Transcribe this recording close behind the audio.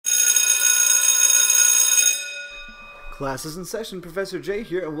Class is in session, Professor J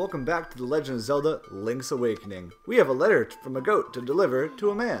here, and welcome back to The Legend of Zelda: Link's Awakening. We have a letter from a goat to deliver to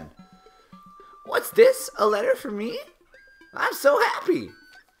a man. What's this? A letter for me? I'm so happy!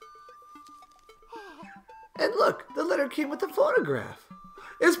 And look, the letter came with a photograph.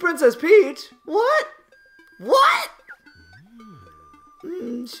 It's Princess Peach! What? What?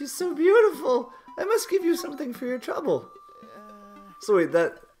 She's so beautiful. I must give you something for your trouble. So wait,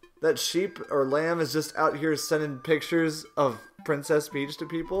 that sheep or lamb is just out here sending pictures of Princess Peach to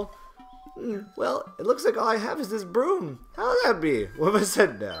people? Well, it looks like all I have is this broom. How'll that be? What if I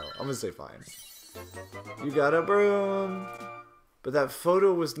said no? I'm gonna say fine. You got a broom. But that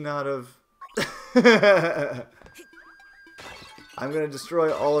photo was not of... I'm gonna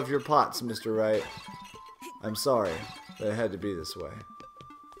destroy all of your pots, Mr. Wright. I'm sorry, but it had to be this way.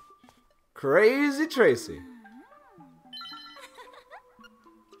 Crazy Tracy.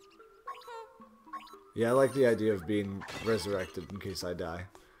 Yeah, I like the idea of being resurrected in case I die.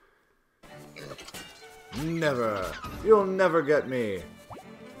 Never. You'll never get me,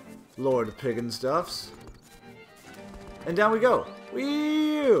 Lord Pigginstuffs. And down we go.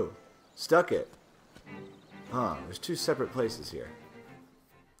 Whee! Stuck it. Huh, there's two separate places here.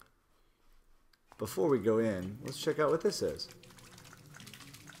 Before we go in, let's check out what this is.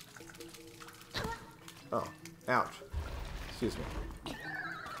 Oh, ouch. Excuse me.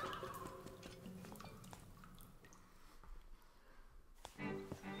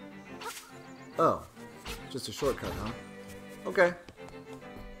 Oh, just a shortcut, huh? Okay.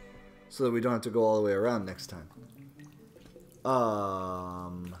 So that we don't have to go all the way around next time.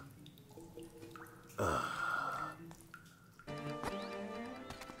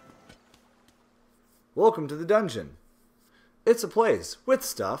 Welcome to the dungeon. It's a place with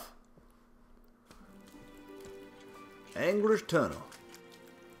stuff. Angler's Tunnel.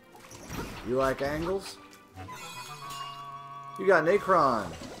 You like angles? You got an Acron.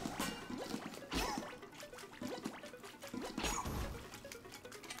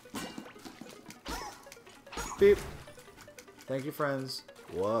 Beep. Thank you, friends.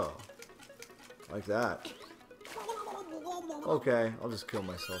 Whoa. Like that. Okay, I'll just kill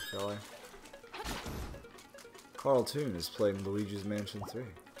myself, shall I? Carl Toon is playing Luigi's Mansion 3.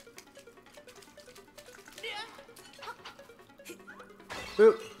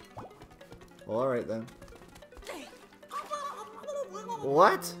 Boop. Well, alright then.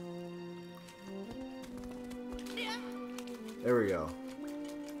 What? There we go.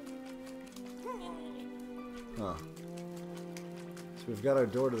 Huh. So we've got our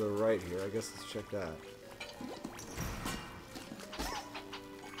door to the right here. I guess let's check that.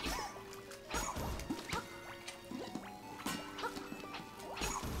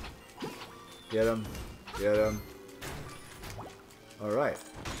 Get him. Get him. Alright.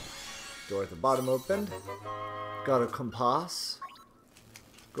 Door at the bottom opened. Got a compass.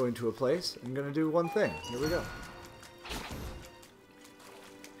 Going to a place. I'm going to do one thing. Here we go.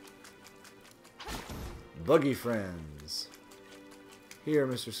 Buggy friends. Here,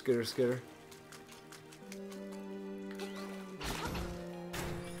 Mr. Skitter Skitter.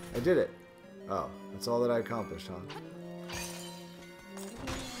 I did it. Oh, that's all that I accomplished, huh?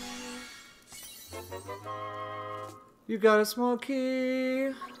 You got a small key.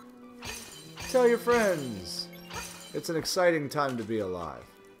 Tell your friends. It's an exciting time to be alive.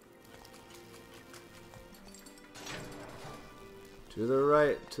 To the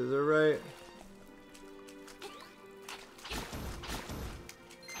right, to the right.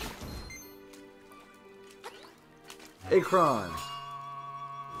 Acron.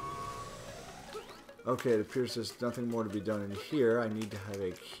 Okay, it appears there's nothing more to be done in here. I need to have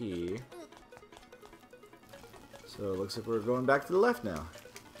a key. So it looks like we're going back to the left now.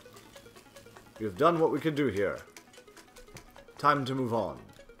 We've done what we could do here. Time to move on.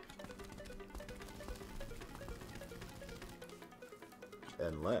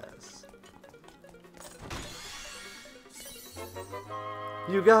 Unless...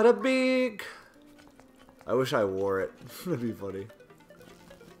 You got a beak! I wish I wore it. That'd be funny.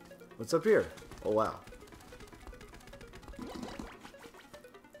 What's up here? Oh, wow.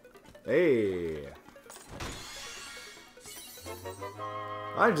 Hey!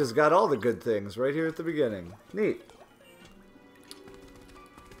 I just got all the good things right here at the beginning. Neat.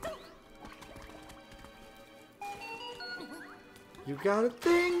 You got a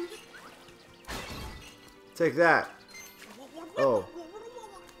thing? Take that. Oh.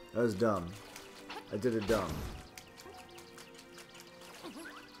 That was dumb. I did it dumb.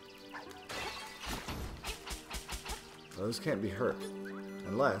 Those can't be hurt.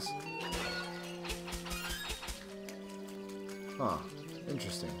 Unless... Huh.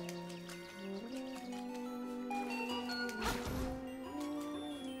 Interesting.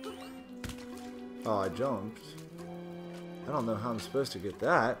 Oh, I jumped. I don't know how I'm supposed to get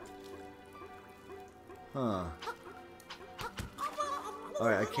that. Huh.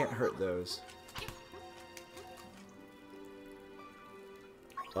 Alright, I can't hurt those.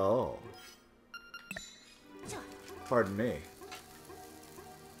 Oh. Pardon me.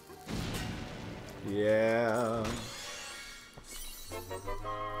 Yeah.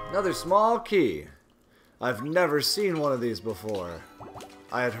 Another small key. I've never seen one of these before.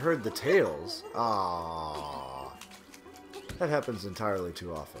 I had heard the tales. Ah, that happens entirely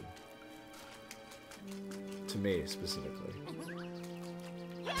too often. To me, specifically.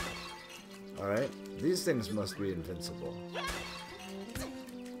 Alright, these things must be invincible.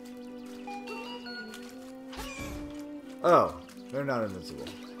 Oh, they're not invincible.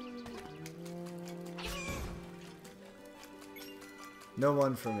 No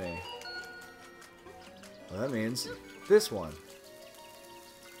one for me. Well, that means this one.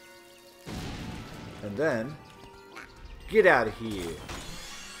 And then, get out of here.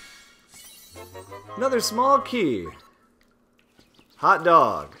 Another small key. Hot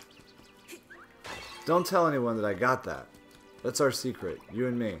dog. Don't tell anyone that I got that. That's our secret, you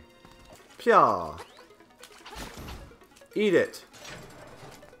and me. Pyaw. Eat it.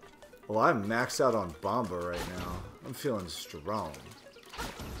 Well, I'm maxed out on Bomba right now. I'm feeling strong.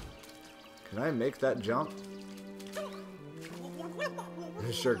 Can I make that jump?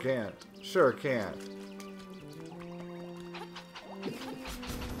 Sure can't. Sure can't.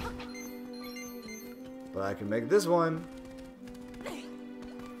 But I can make this one.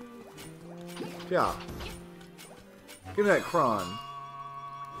 Yeah. Give me that cron.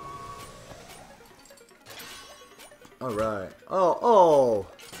 Alright. Oh, oh!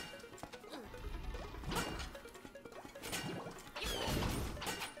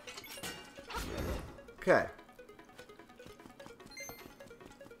 Okay.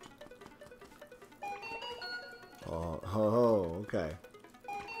 Oh, okay.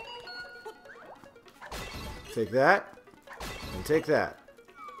 Take that, and take that.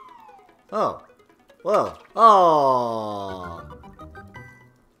 Oh. Whoa. Oh.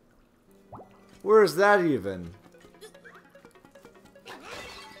 Where is that even?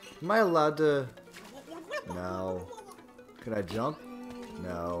 Am I allowed to... No. Can I jump?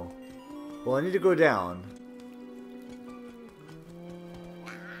 No. Well, I need to go down.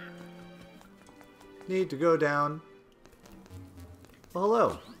 Need to go down. Well,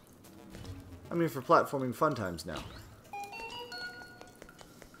 hello. I'm here for platforming fun times now.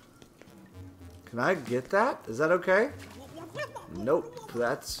 Can I get that? Is that okay? Nope,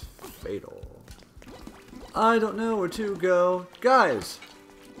 that's fatal. I don't know where to go. Guys!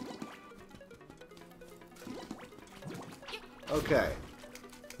 Okay.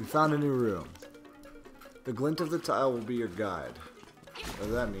 We found a new room. The glint of the tile will be your guide.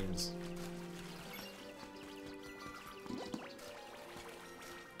 Whatever that means.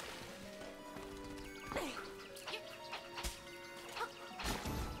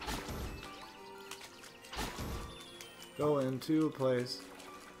 Go into a place.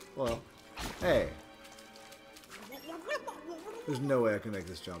 Well, hey. There's no way I can make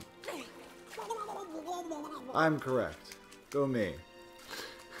this jump. I'm correct. Go me.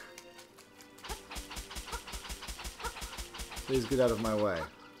 Please get out of my way.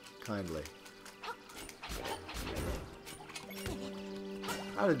 Kindly.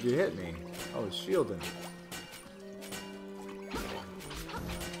 How did you hit me? I was shielding.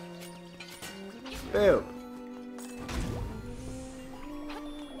 Boop.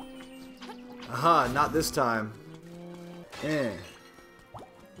 Aha, not this time. Eh.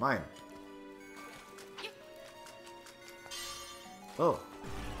 Mine. Oh.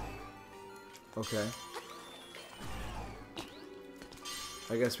 Okay.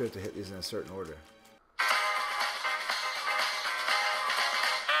 I guess we have to hit these in a certain order.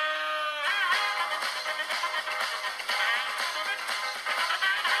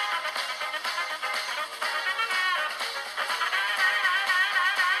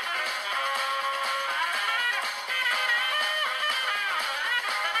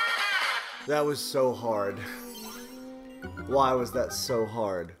 That was so hard. Why was that so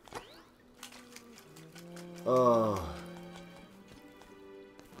hard? Oh.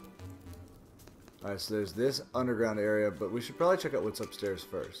 Alright, so there's this underground area, but we should probably check out what's upstairs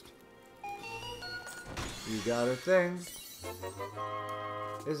first. You got a thing.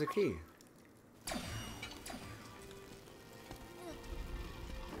 There's a key.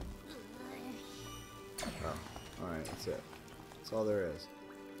 Oh, alright, that's it. That's all there is.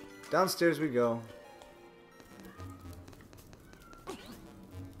 Downstairs we go.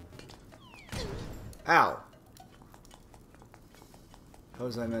 Ow. How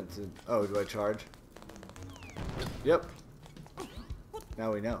was I meant to... Oh, do I charge? Yep.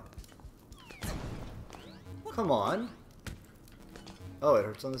 Now we know. Come on. Oh, it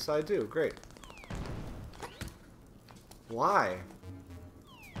hurts on the side too. Great. Why?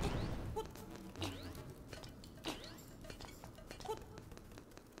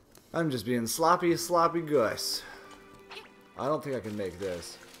 I'm just being sloppy Gus. I don't think I can make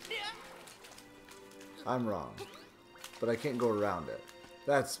this. I'm wrong. But I can't go around it.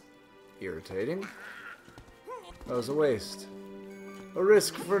 That's irritating. That was a waste. A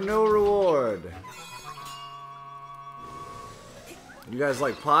risk for no reward. You guys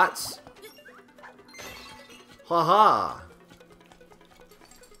like pots? Haha.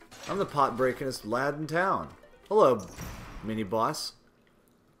 I'm the pot breakingest lad in town. Hello, mini boss.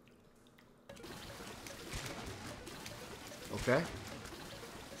 Okay.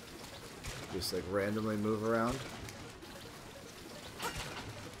 Just like randomly move around.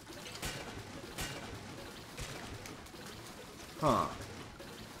 Huh.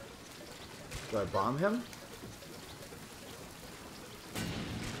 Do I bomb him?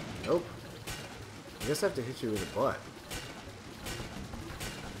 Nope. I guess I have to hit you with a butt.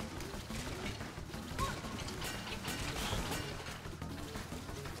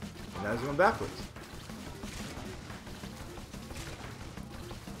 Now he's going backwards.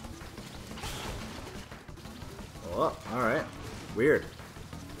 Oh, alright. Weird.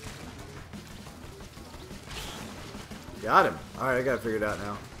 Got him. Alright, I got it figured out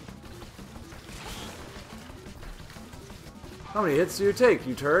now. How many hits do you take,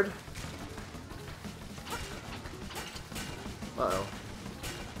 you turd? Uh-oh.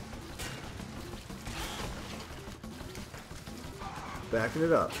 Backing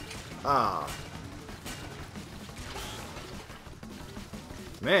it up. Ah.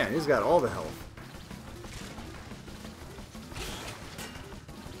 Man, he's got all the health.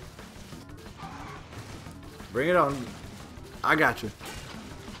 Bring it on. I got you.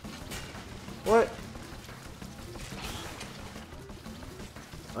 What?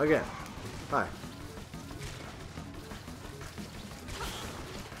 Again. Hi.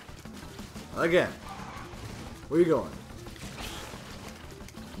 Again. Where you going?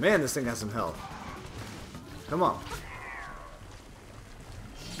 Man, this thing has some health. Come on.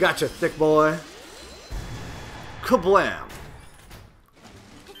 Gotcha, thick boy. Kablam.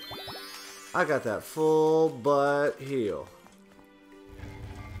 I got that full butt heal.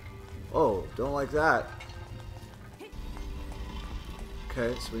 Oh, don't like that.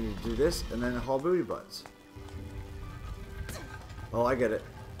 Okay, so we need to do this and then haul booty butts. Oh, I get it.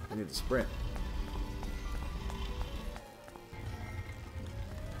 I need to sprint.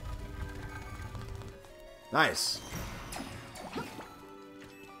 Nice.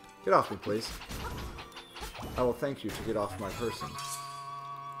 Get off me, please. I will thank you to get off my person.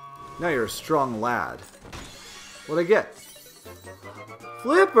 Now you're a strong lad. What'd I get?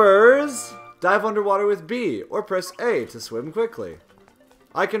 Flippers! Dive underwater with B, or press A to swim quickly.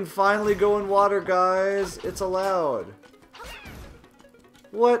 I can finally go in water, guys. It's allowed.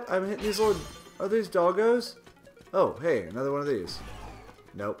 What? I'm hitting these little... Are these doggos? Oh, hey, another one of these.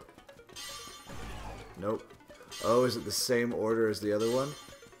 Nope. Nope. Oh, is it the same order as the other one?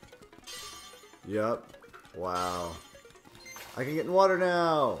 Yup. Wow. I can get in water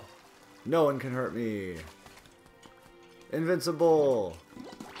now. No one can hurt me. Invincible.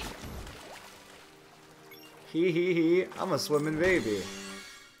 Hee hee hee. I'm a swimming baby.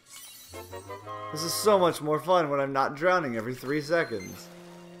 This is so much more fun when I'm not drowning every 3 seconds.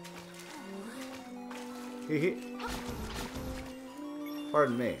 Hee hee.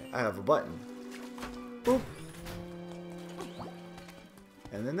 Pardon me. I have a button. Boop.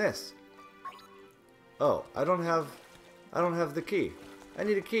 And then this. Oh, I don't have the key. I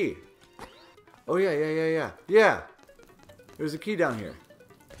need a key. Oh yeah. Yeah! There's a key down here.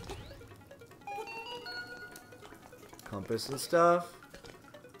 Compass and stuff.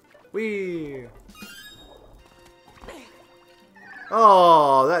 Whee!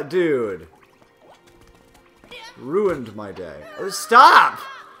 Oh, that dude. Ruined my day. Oh, stop!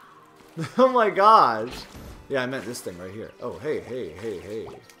 Oh my gosh. Yeah, I meant this thing right here. Oh, hey.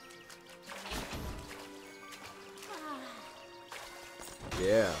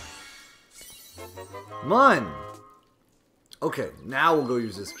 Yeah. Come on! Okay, now we'll go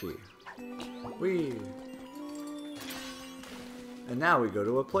use this key. Whee! And now we go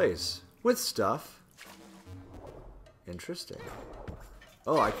to a place with stuff. Interesting.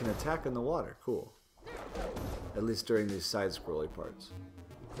 Oh, I can attack in the water. Cool. At least during these side-scrolly parts.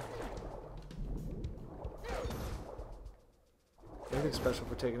 Anything special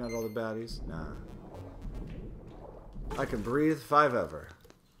for taking out all the baddies? Nah. I can breathe 5 ever.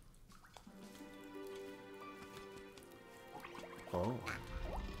 Oh.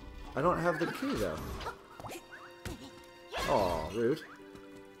 I don't have the key, though. Aw, rude.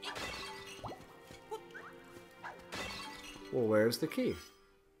 Well, where's the key?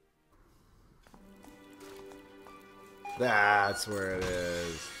 That's where it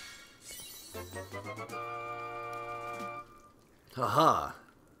is. Haha.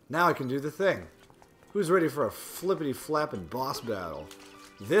 Now I can do the thing. Who's ready for a flippity-flapping boss battle?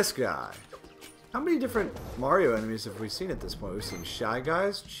 This guy. How many different Mario enemies have we seen at this point? We've seen Shy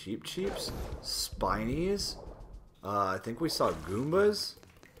Guys, Cheep Cheeps, Spinies. I think we saw Goombas.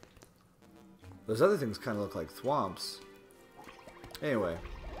 Those other things kind of look like Thwomps. Anyway,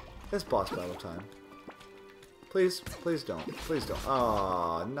 it's boss battle time. Please, please don't. Please don't.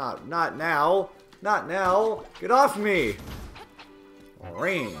 Aw, not now. Not now. Get off me.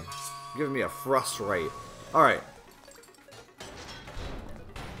 Rain. Giving me a frustrate. Alright.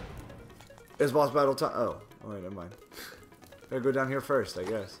 It's boss battle time. Oh, alright, never mind. Gotta go down here first, I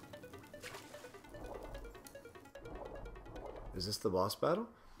guess. Is this the boss battle?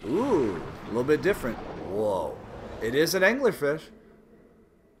 Ooh, a little bit different. Whoa. It is an anglerfish.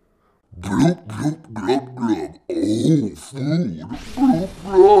 Glub, glub, glub, glub. Oh, food. Glub,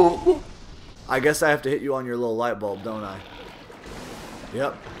 glub. I guess I have to hit you on your little light bulb, don't I?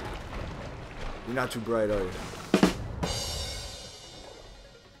 Yep. You're not too bright, are you?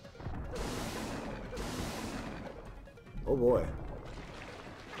 Oh boy.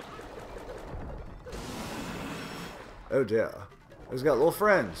 Oh dear. He's got little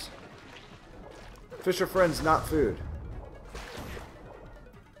friends. Fish are friends, not food.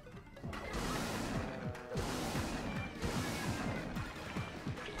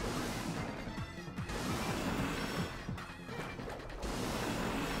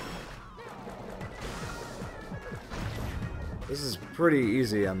 This is pretty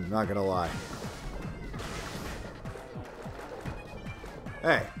easy, I'm not gonna lie.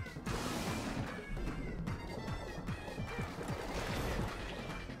 Hey.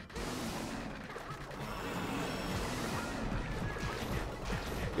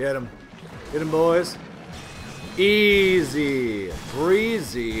 Get him. Get him, boys. Easy.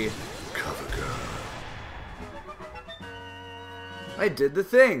 Breezy. Cover girl. I did the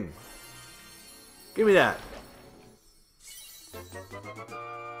thing. Give me that.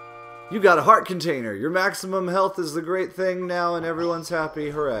 You got a heart container. Your maximum health is the great thing now and everyone's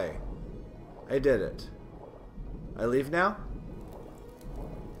happy. Hooray. I did it. I leave now?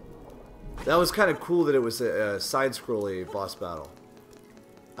 That was kind of cool that it was a side-scrolly boss battle.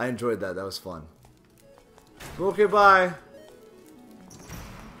 I enjoyed that. That was fun. Okay, bye.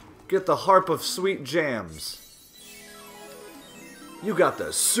 Get the harp of sweet jams. You got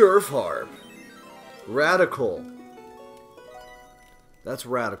the surf harp. Radical. That's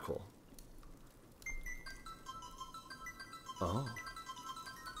radical. Oh.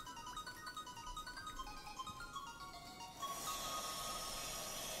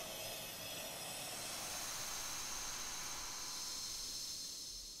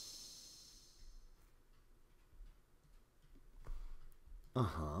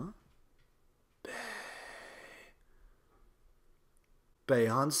 Uh-huh.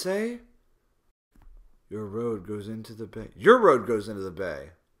 Beyoncé? Your road goes into the bay. Your road goes into the bay.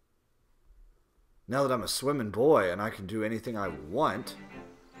 Now that I'm a swimming boy and I can do anything I want.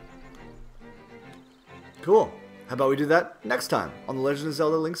 Cool. How about we do that next time on The Legend of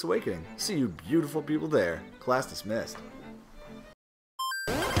Zelda Link's Awakening? See you beautiful people there. Class dismissed.